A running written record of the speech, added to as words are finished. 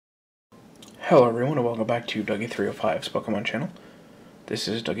Hello everyone and welcome back to Dougie305's Pokemon channel. This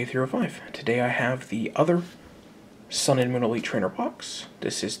is Dougie305. Today I have the other Sun and Moon Elite Trainer box.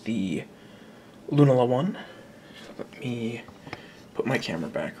 This is the Lunala one. Let me put my camera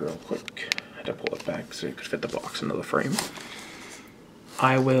back real quick. I had to pull it back so it could fit the box into the frame.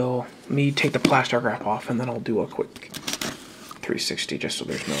 Let me take the plastic wrap off and then I'll do a quick 360 just so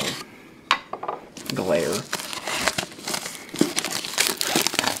there's no glare.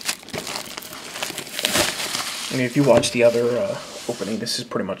 I mean, if you watch the other opening, this is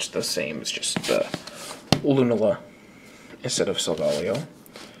pretty much the same. It's just Lunala instead of Solgaleo.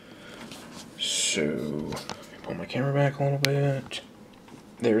 So, pull my camera back a little bit.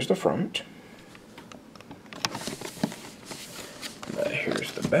 There's the front.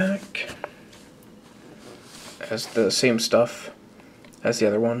 Here's the back. It has the same stuff as the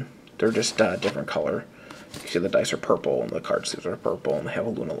other one. They're just different color. You see the dice are purple and the card sleeves are purple and they have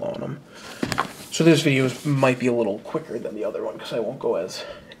a Lunala on them. So this video might be a little quicker than the other one because I won't go as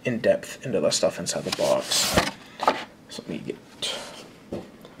in-depth into the stuff inside the box. So let me get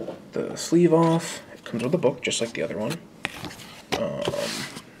the sleeve off. It comes with a book just like the other one.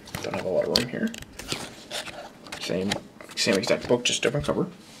 Don't have a lot of room here. Same exact book, just different cover.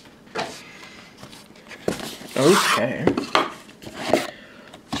 Okay.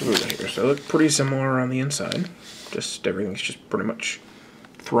 So we got here. So they look pretty similar on the inside. Just everything's just pretty much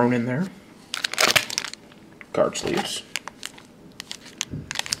thrown in there. Card sleeves.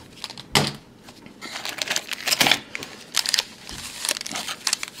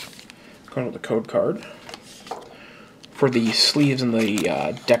 Going with the code card. For the sleeves in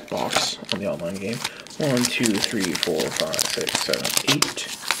the deck box on the online game. 1, 2, 3, 4, 5, 6, 7, 8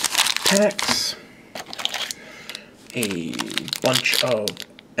 packs. A bunch of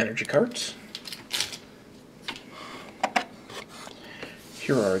energy cards.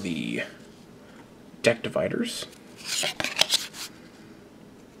 Here are the deck dividers.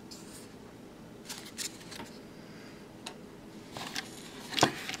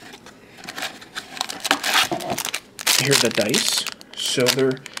 Here are the dice. So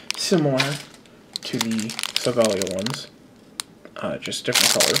they're similar to the Solgaleo ones, just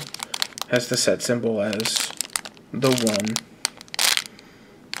different color. Has the set symbol as the 1,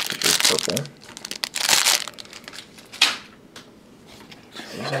 which is purple.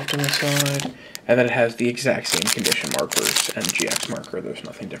 These off to the side. And then it has the exact same condition markers and GX marker. There's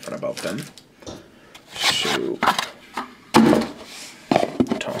nothing different about them. So,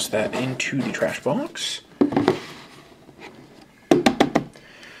 toss that into the trash box.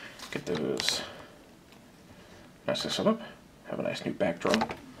 Get those nice and set up. Have a nice new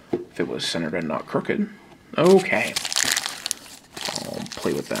backdrop. If it was centered and not crooked. Okay. I'll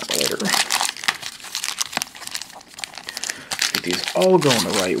play with that later. Get these all going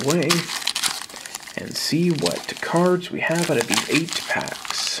the right way. And see what cards we have out of these 8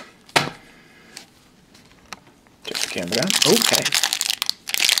 packs. Check the camera down. Okay.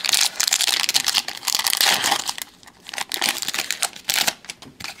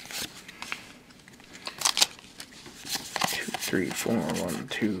 2, 3, 4, 1,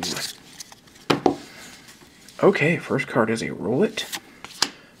 2. Okay, first card is a Rollit,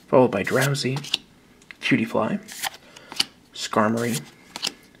 followed by Drowsy, Cutiefly, Skarmory,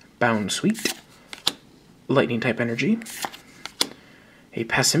 Bound Sweet, Lightning type energy, a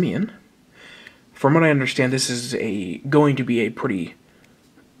Passimian. From what I understand, this is going to be a pretty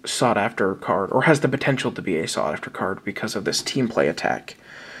sought after card, or has the potential to be a sought after card because of this team play attack,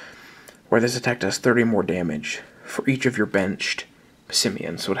 where this attack does 30 more damage for each of your benched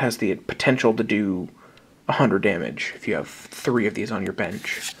Passimians. So it has the potential to do 100 damage if you have 3 of these on your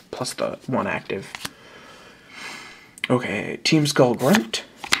bench, plus the 1 active. Okay, Team Skull Grunt,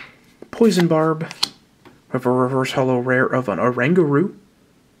 Poison Barb, with a reverse holo rare of an Oranguru.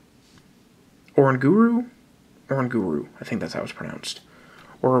 Oranguru, I think that's how it's pronounced.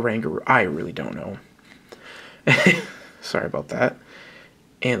 Or Oranguru, I really don't know. Sorry about that.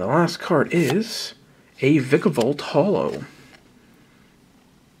 And the last card is a Vikavolt holo.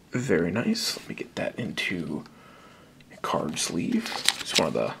 Very nice. Let me get that into a card sleeve. It's one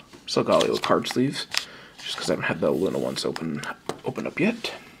of the Solgaleo card sleeves, just because I haven't had the Luna ones open up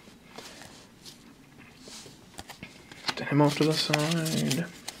yet. Him off to the side.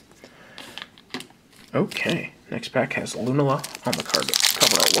 Okay, next pack has Lunala on the card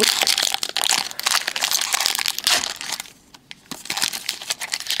cover artwork.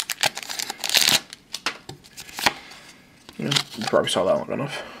 You probably saw that long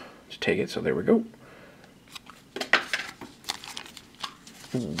enough to take it, so there we go.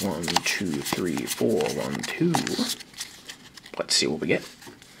 1, 2, 3, 4, 1, 2. Let's see what we get.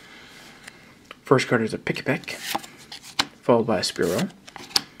 First card is a Pikipek, followed by a Spearow,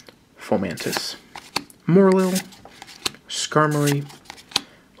 Fomantis, Morlil, Skarmory,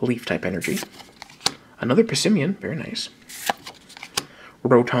 Leaf-type energy, another Pissimian, very nice,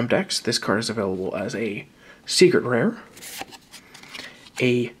 Rotom Dex, this card is available as a secret rare,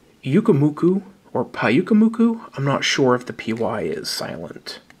 a Yukamuku, or Payukamuku, I'm not sure if the PY is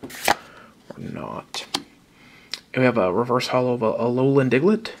silent or not. And we have a reverse holo of a Alolan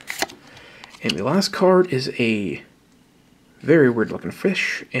Diglett, and the last card is a very weird looking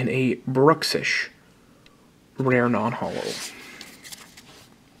fish and a Bruxish, rare non-holo.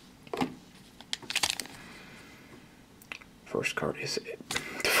 First card is it.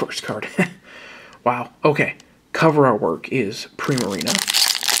 The first card. Wow. Okay. Cover artwork is Primarina.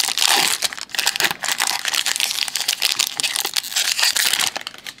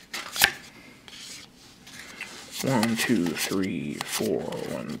 One, two, three, four,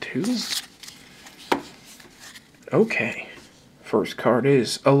 1, 2. Okay. First card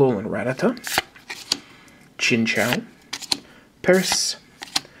is Alolan Rattata, Chinchou, Paris,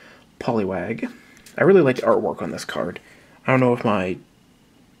 Poliwag. I really like the artwork on this card. I don't know if my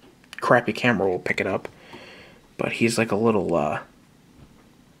crappy camera will pick it up, but he's like a little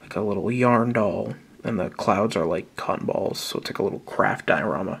yarn doll, and the clouds are like cotton balls, so it's like a little craft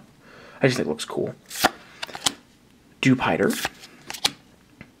diorama. I just think it looks cool. Dewpider,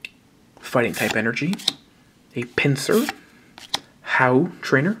 Fighting type energy, a Pinsir, How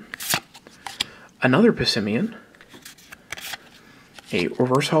trainer, another Pissimian, a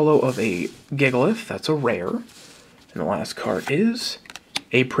reverse holo of a Gigalith, that's a rare, and the last card is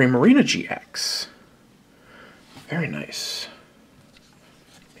a Primarina GX. Very nice.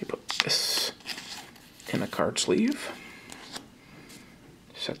 Let me put this in a card sleeve.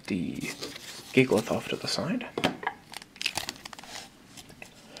 Set the Gigalith off to the side.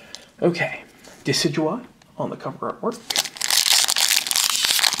 Okay, Decidueye on the cover artwork.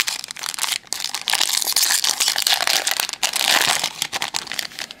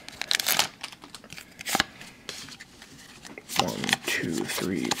 One, two,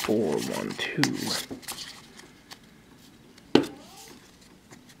 three, four, 1, 2.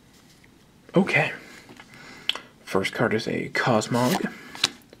 Okay. First card is a Cosmog,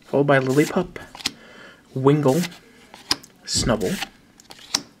 followed by Lillipup, Wingull, Snubble,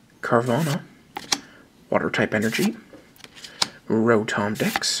 Carvana, Water-type energy, Rotom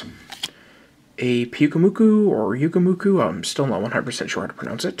Dex, a Pyukamuku or Yukamuku, I'm still not 100% sure how to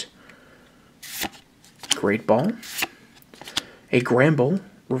pronounce it, Great Ball, a Gramble,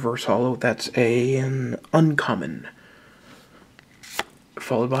 reverse holo, that's an uncommon,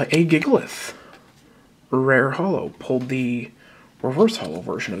 followed by a Gigalith, rare holo. Pulled the reverse holo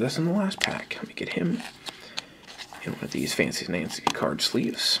version of this in the last pack. Let me get him in one of these fancy Nancy card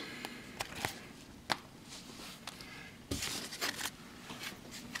sleeves.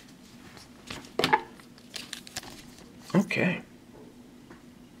 Okay.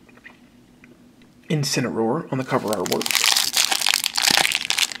 Incineroar on the cover artwork.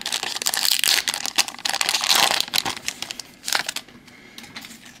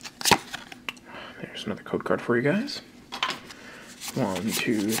 There's another code card for you guys. 1,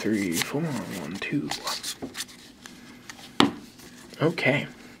 2, 3, 4, 1, 2. Okay.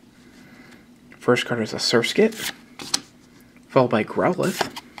 First card is a Surskit, followed by Growlithe,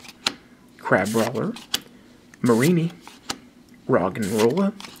 Crabrawler, Marini,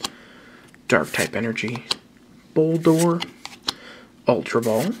 Roggenrola, Dark-type energy, Boldore, Ultra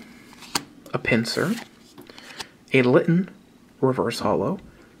Ball, a Pinsir, a Litten, reverse holo.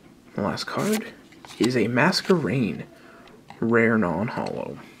 The last card is a Masquerain, rare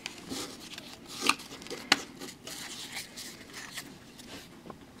non-holo.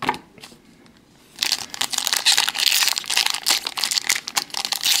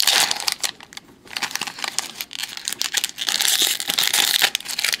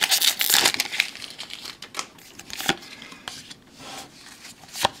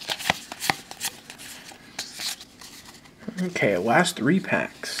 Okay, last 3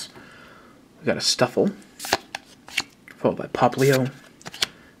 packs. We got a Stuffle, followed by Poplio,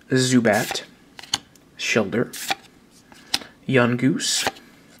 Zubat, Shilder, Yungoos,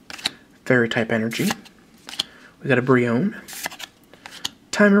 Fairy-type energy. We got a Brion,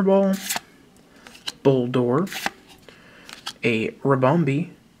 Timer Ball, Boldore, a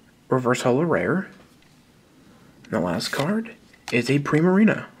Rabombi, reverse holo rare. And the last card is a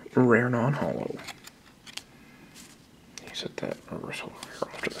Primarina, rare non-holo. Set that reverse holo rare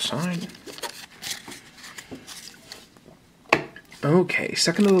off to the side. Okay,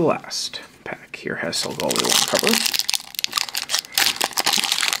 second to the last pack here has Solgaleo on cover.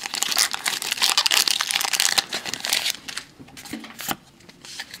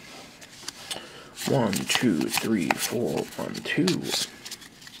 1, 2, 3, 4, 1, 2.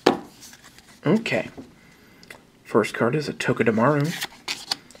 Okay. First card is a Tokidamaru,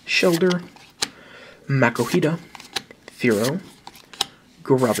 Shellder, Makuhita, Thero,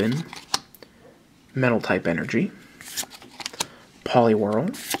 Grubbin, Metal-type Energy,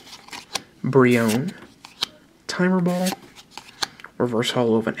 Poliwhirl, Brion, Timer Ball, Reverse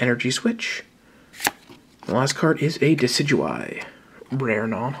Hollow of an Energy Switch. The last card is a Decidueye, rare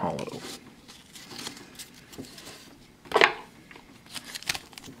non-hollow.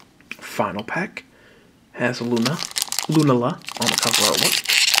 Final pack has Lunala on the cover artwork.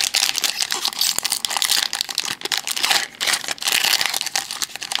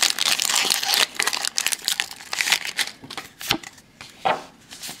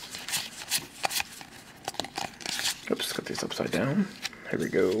 Oops, got these upside down. Here we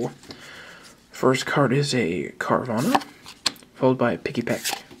go. First card is a Carvana, followed by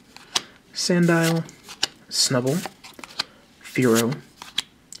Pikipek, Sandile, Snubble, Thero,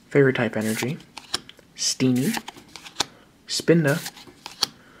 Fairy-type Energy, Steenie, Spinda,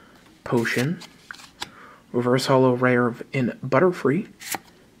 Potion, Reverse Hollow Rare in Butterfree,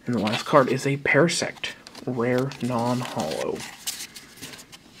 and the last card is a Parasect, rare non-hollow.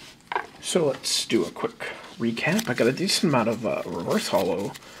 So let's do a quick recap. I got a decent amount of Reverse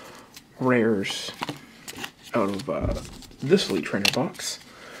Hollow rares out of this Elite Trainer box.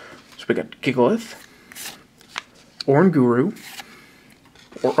 So we got Gigalith, Oranguru,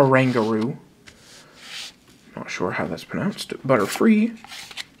 or Orangaroo, not sure how that's pronounced, Butterfree,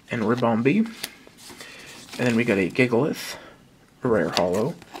 and Ribombee. And then we got a Gigalith, rare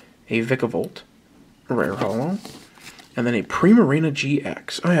hollow, a Vikavolt, rare hollow, and then a Primarina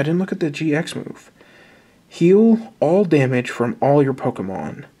GX. Oh yeah, I didn't look at the GX move. Heal all damage from all your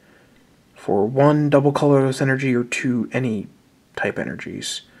Pokemon for 1 double colorless energy or 2 any type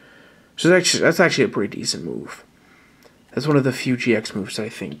energies. So that's actually a pretty decent move. That's one of the few GX moves I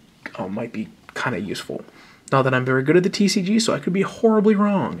think might be kind of useful. Not that I'm very good at the TCG, so I could be horribly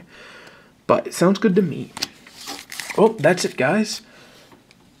wrong. But it sounds good to me. Well, that's it, guys.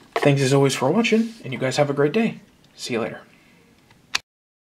 Thanks as always for watching, and you guys have a great day. See you later.